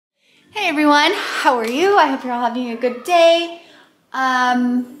Hey everyone, how are you? I hope you're all having a good day.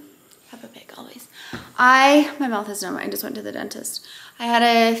 Have a pick always. My mouth is numb. I just went to the dentist. I had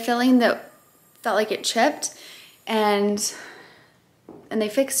a filling that felt like it chipped and they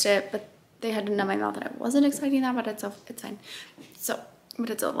fixed it, but they had to numb my mouth and I wasn't expecting that, but it's fine. So, but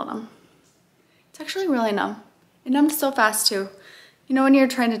it's a little numb. It's actually really numb. It numbed so fast too. You know when you're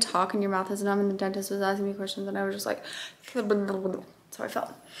trying to talk and your mouth is numb and the dentist was asking me questions and I was just like, that's how I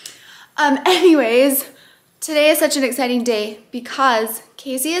felt. Anyways, today is such an exciting day because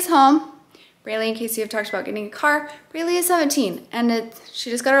Casey is home. Braylee and Casey have talked about getting a car. Braylee is 17 and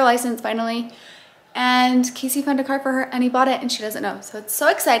she just got her license finally. And Casey found a car for her and he bought it and she doesn't know. So it's so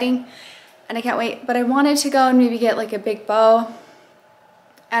exciting and I can't wait. But I wanted to go and maybe get like a big bow.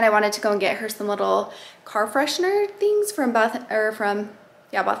 And I wanted to go and get her some little car freshener things from Bath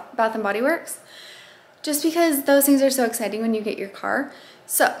and Body Works. Just because those things are so exciting when you get your car.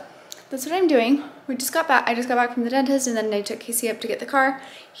 So that's what I'm doing. I just got back from the dentist and then I took Casey up to get the car.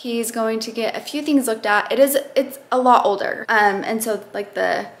 He's going to get a few things looked at. It's a lot older. And so like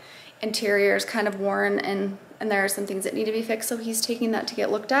the interior is kind of worn and there are some things that need to be fixed. So he's taking that to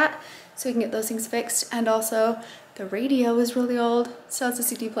get looked at so we can get those things fixed. And also the radio is really old. So it's a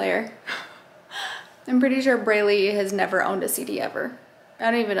CD player. I'm pretty sure Braylee has never owned a CD ever. I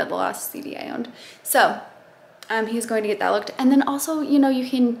don't even know the last CD I owned. So he's going to get that looked. And then also, you know, you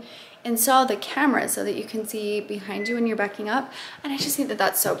can install the camera so that you can see behind you when you're backing up. And I just think that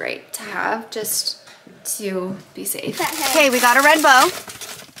that's so great to have just to be safe. Okay, we got a red bow.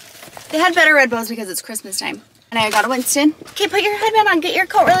 They had better red bows because it's Christmas time. And I got a Winston. Okay, put your headband on. Get your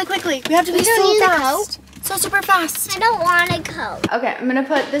coat really quickly. We have to be so fast. So super fast. I don't want a coat. Okay, I'm gonna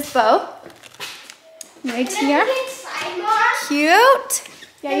put this bow right here. Cute.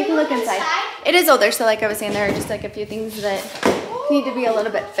 Yeah, you can look inside. It is older, so like I was saying, there are just like a few things that need to be a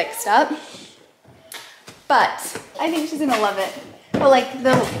little bit fixed up. But I think she's gonna love it. But like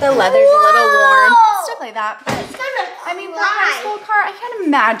the leather's a little worn, stuff like that. But She's gonna cry. I mean, for her school car, I can't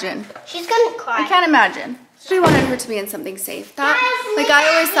imagine. She's gonna cry. I can't imagine. We wanted her to be in something safe. That, like I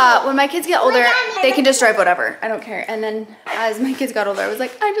always thought, when my kids get older, they can just drive whatever. I don't care. And then as my kids got older, I was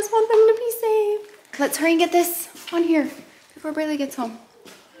like, I just want them to be safe. Let's hurry and get this on here before Braylee gets home.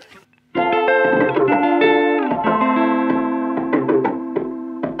 I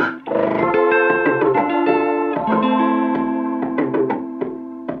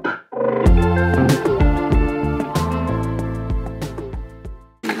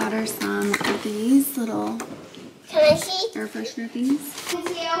got her some of these little air freshener things. Thank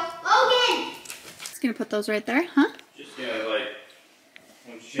you. Logan! Just gonna put those right there, huh? Just like.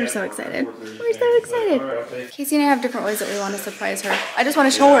 We're so excited. We're so excited. Casey and I have different ways that we want to surprise her. I just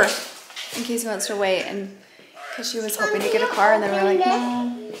want to show her. And Casey wants to wait, and because she was hoping to get a car, and then we're like,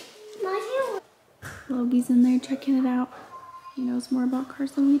 Mom. Logan's in there checking it out. He knows more about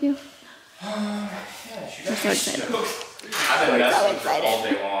cars than we do. We're so excited. I've been messing with her all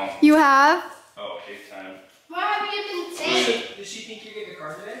day long. You have? Oh, big time. What have you been saying? Does she think you're getting a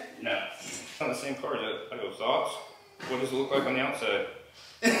car today? No. It's not the same car. I go, thoughts? What does it look like on the outside?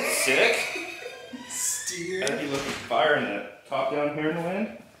 Sick? Steer. I'd be looking fire in the top down here in the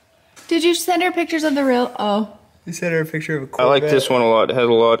wind. Did you send her pictures of the real? Oh. You sent her a picture of a Corvette. I like this one a lot. It has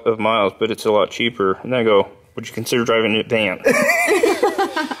a lot of miles, but it's a lot cheaper. And then I go, would you consider driving a van?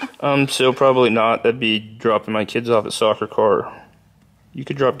 So probably not. That'd be dropping my kids off at soccer car. You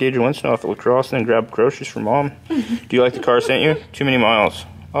could drop Gage and Winston off at lacrosse and then grab groceries for Mom. Do you like the car I sent you? Too many miles.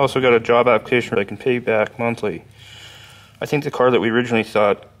 I also got a job application where I can pay back monthly. I think the car that we originally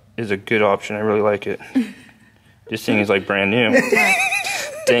thought is a good option. I really like it. This thing is like brand new.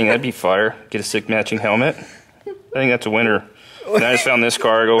 Dang, that'd be fire. Get a sick matching helmet. I think that's a winner. And I just found this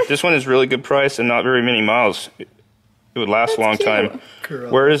car. I go, this one is really good price and not very many miles. It would last a long time.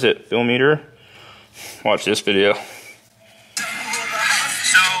 Where is it? Bill meter? Watch this video. So, they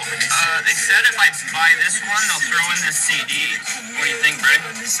said if I buy this one, they'll throw in this CD. What do you think, Bray?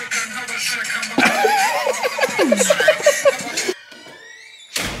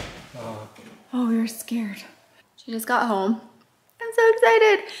 Oh, we were scared. She just got home. I'm so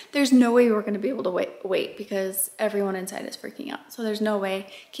excited. There's no way we're gonna be able to wait because everyone inside is freaking out. So there's no way.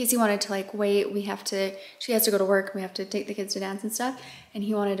 Casey wanted to like wait. She has to go to work. We have to take the kids to dance and stuff. And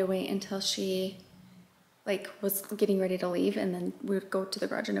he wanted to wait until she like was getting ready to leave and then we would go to the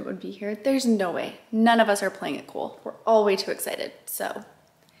garage and it would be here. There's no way. None of us are playing it cool. We're all way too excited. So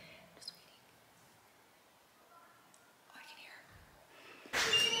just waiting. Oh, I can hear her.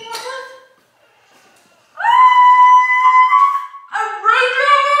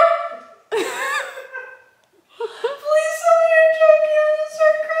 Please tell me you're joking. I'm gonna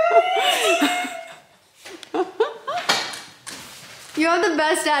start crying. the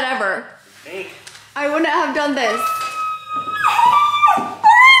best dad ever. I wouldn't have done this.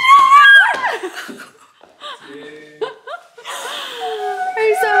 Are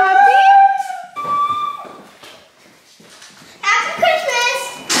you so happy? Happy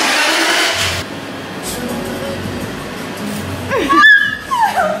Christmas!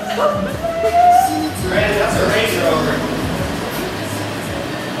 That's a Range Rover.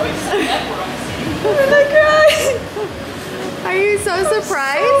 Are you so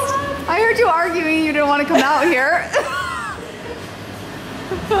surprised? I heard you arguing you didn't want to come out here.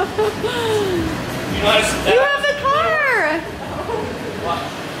 You have the car!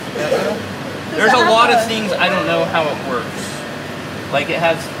 There's a lot of things I don't know how it works. Like it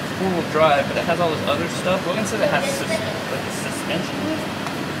has four-wheel drive, but it has all this other stuff. Logan said it has like a suspension.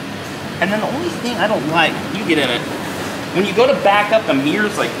 And then the only thing I don't like, you get in it, when you go to back up, the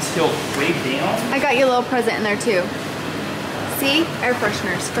mirrors like tilt way down. I got you a little present in there too. See? Air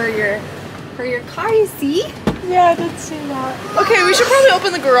fresheners for your car, you see? Yeah, I did see that. Okay, we should probably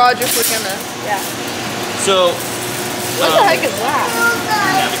open the garage if we're gonna. Yeah. So, What the heck is that?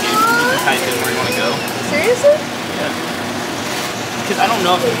 navigate, you can type in where you want to go. Seriously? Yeah. Because I don't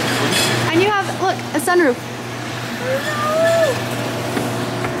know if And you have, look, a sunroof.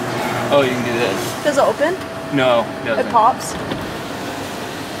 Oh, you can do this. Does it open? No, it doesn't. It pops.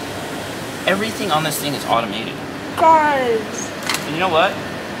 Everything on this thing is automated. Guys. And you know what?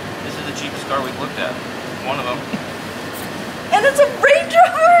 This is the cheapest car we've looked at. One of them. And it's a Range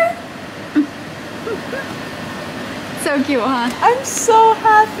Rover! So cute, huh? I'm so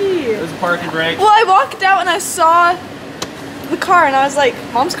happy. There's a parking brake. Well, I walked out and I saw the car and I was like,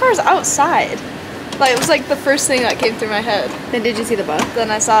 Mom's car's outside. Like, it was like the first thing that came through my head. Then did you see the bow? Then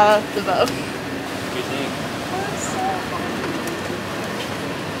I saw the bow. What do you think?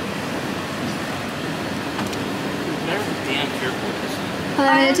 Better be damn careful with this thing. Hold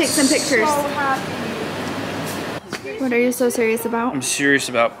on, I'm gonna take some pictures. So happy. What are you so serious about? I'm serious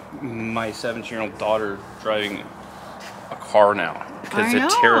about my 17-year-old daughter driving a car now because I it know.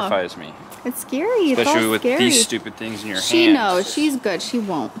 terrifies me, It's scary. It's especially all with scary. these stupid things in your She hands. knows. She's good. She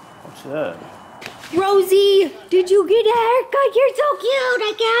won't. What's that? Rosie, did you get a haircut? You're so cute.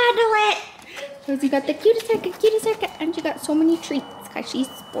 I can't handle it. Rosie got the cutest haircut, and she got so many treats because she's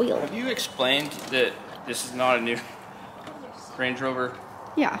spoiled. Have you explained that this is not a new Range Rover?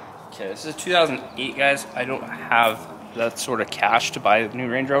 Yeah. Okay, this is a 2008, guys. I don't have that sort of cash to buy new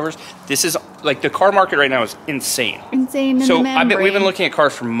Range Rovers. This is like the car market right now is insane. Insane in So the man we've been brain. looking at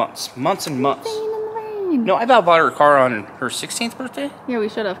cars for months and months. Insane in the brain. No, I bought her a car on her 16th birthday. Yeah, we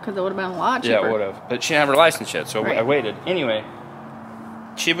should have because it would have been a lot cheaper. Yeah, it would have. But she didn't have her license yet, so Right. I waited. Anyway,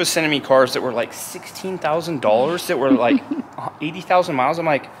 she was sending me cars that were like $16,000 that were like 80,000 miles. I'm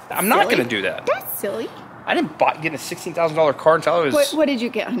like, I'm not Silly. going to do that. That's silly. I didn't get a $16,000 car until I was What did you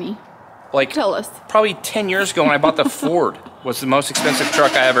get, honey? like Tell us. probably 10 years ago when I bought the Ford. Was the most expensive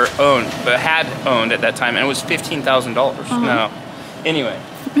truck I ever owned, but had owned at that time, and it was $15,000. No. Anyway,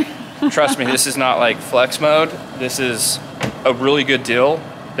 trust me, this is not like flex mode. This is a really good deal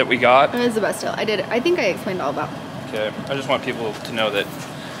that we got. It was the best deal. I think I explained all about. Okay, I just want people to know that.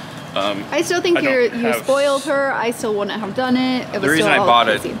 I still think I don't you have- spoiled her. I still wouldn't have done it. It was The reason still I all bought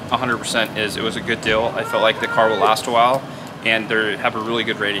crazy. it 100% is it was a good deal. I felt like the car will last a while, and they have a really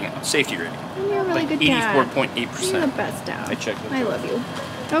good rating, safety rating. And you're a really Like good dad. 84.8%. You're the best dad. I checked it. I love you.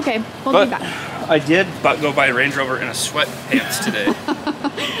 Okay, we'll But be back. I did go buy a Range Rover in a sweatpants today.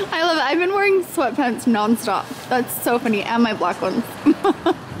 I love it. I've been wearing sweatpants nonstop. That's so funny. And my black ones.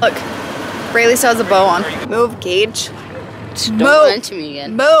 Look, Braylee still has a bow on. Move, Gage. Don't run into me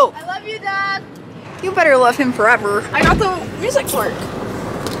again. Move. I love you, Dad. You better love him forever. I got the music fork.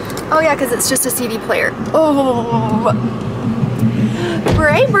 Oh yeah, because it's just a CD player. Oh.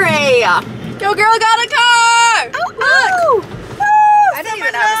 Bray Bray. Yo, girl got a car! Oh, Look! I didn't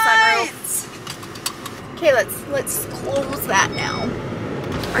even have a sunroof. Okay, let's close that now.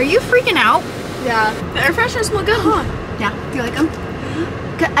 Are you freaking out? Yeah. The air fresheners smell good, huh? Yeah. Do you like them?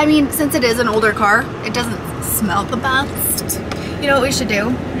 I mean, since it is an older car, it doesn't smell the best. You know what we should do?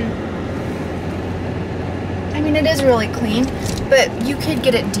 I mean, it is really clean, but you could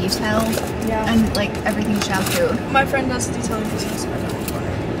get it detailed. Yeah. And like everything shampooed. My friend does detailing business.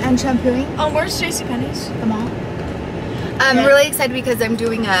 And shampooing Where's JCPenney's? the mall. I'm really excited because I'm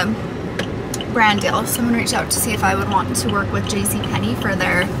doing a brand deal. Someone reached out to see if I would want to work with JCPenney for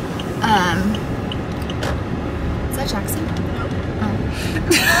their, is that Jackson? No. Oh.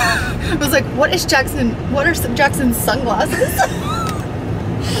 I was like, what is Jackson? What are some Jackson's sunglasses?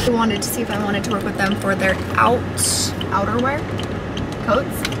 I wanted to see if I wanted to work with them for their outerwear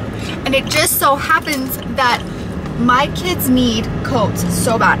coats. And it just so happens that my kids need coats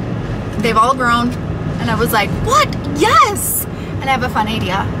so bad. They've all grown, and I was like, what? Yes! And I have a fun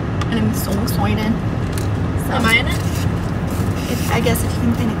idea, and I'm so excited. So, Am I in it? I guess if you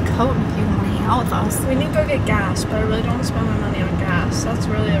can find a coat and if you want to hang out with us. We need to go get gas, but I really don't want to spend my money on gas. That's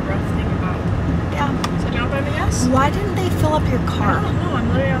really a rough thing about it. Yeah. So do you want to buy me gas? Why didn't they fill up your I car? don't know. I'm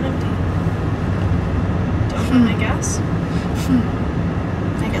literally on empty. Do you want to buy my gas?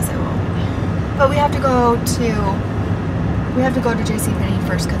 I guess I will. But we have to go to JCPenney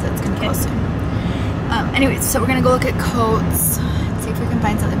first because it's gonna close soon. Anyways, so we're gonna go look at coats, see if we can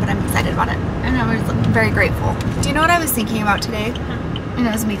find something. But I'm excited about it, and I was very grateful. Do you know what I was thinking about today? And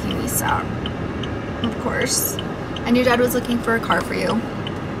it was making me sad. Of course, I knew Dad was looking for a car for you.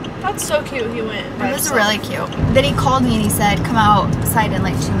 That's so cute. He went. It was really cute. Then he called me and he said, "Come outside in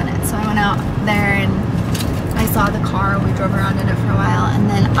like 2 minutes." So I went out there and I saw the car. We drove around in it for a while, and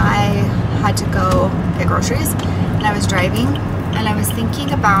then I had to go get groceries. And I was driving, and I was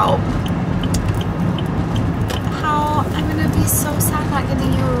thinking about how I'm gonna be so sad not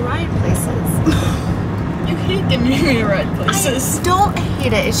getting you a ride places. You hate giving me a ride places. I don't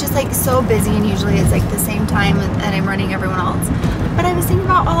hate it. It's just like so busy, and usually it's like the same time that I'm running everyone else. But I was thinking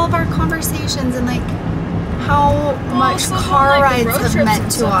about all of our conversations and like how much car rides have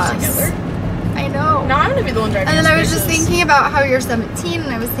meant to us. Together. I know. Now I'm gonna be the one driving. And then I was just thinking about how you're 17,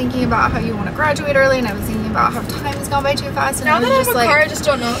 and I was thinking about how you want to graduate early, and I was thinking about how time has gone by too fast. And now I was that I just have a like, car, I just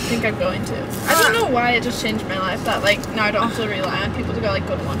don't think I'm going to. I don't know why it just changed my life. That like now I don't have to rely on people to go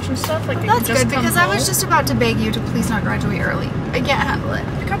to lunch and stuff. Like I that's can just good come because home. I was just about to beg you to please not graduate early. I can't handle it.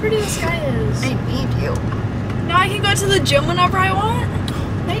 Look how pretty the sky is. I need you. Now I can go to the gym whenever I want.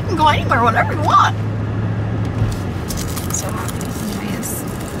 Now you can go anywhere whenever you want. I'm so happy. Nice.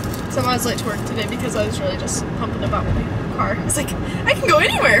 So I was late to work today because I was really just pumping about my car. I was like, I can go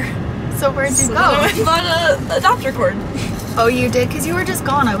anywhere. So where'd you So go? then I went and bought an adapter cord. Oh, you did? Because you were just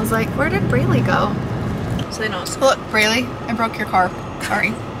gone. I was like, where did Braylee go? So they know. Look, Braylee, I broke your car.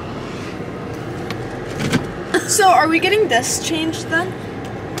 Sorry. So are we getting this changed then?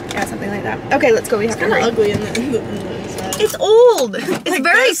 Yeah, something like that. Okay, let's go. We have to Kind of hurry. ugly in the inside. It's old. It's Like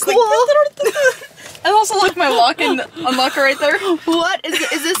very this, cool. like, and also like my lock and unlocker right there. What? Is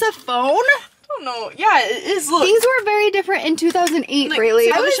this a phone? I don't know. Yeah, it is. Look. Things were very different in 2008, Like,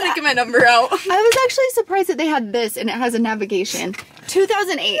 Braylee. I was making my number out. I was actually surprised that they had this and it has a navigation.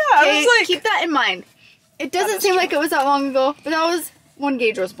 2008. Yeah, I was like- keep that in mind. It doesn't seem like it was that long ago, but that was when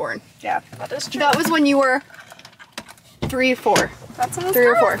Gage was born. Yeah, that is true. That was when you were 3 or 4. That's almost 3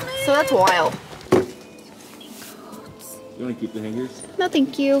 or 4. perfect. So that's wild. You want to keep the hangers? No,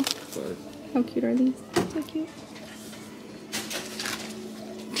 thank you. But How cute are these? So cute.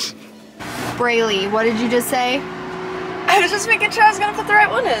 Braylee, what did you just say? I was just making sure I was gonna put the right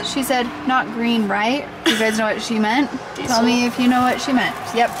one in. She said, not green, right? You guys know what she meant? Tell me if you know what she meant.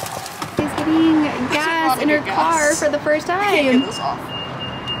 Yep. She's getting gas in her car for the first Get time. this off.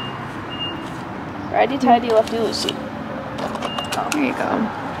 Righty tighty, lefty loosey. There you go.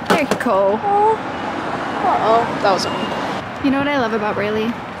 There you go. Uh-oh. That was me. You know what I love about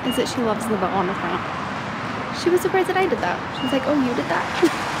Braylee? Is that she loves the bow on the front. She was surprised that I did that. She was like, oh, you did that.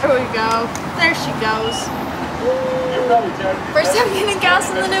 There we go. There she goes. First time getting gas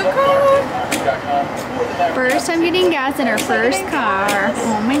in the new car. First time getting gas in her first car.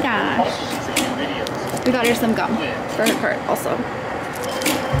 Oh my gosh. We got her some gum for her cart also.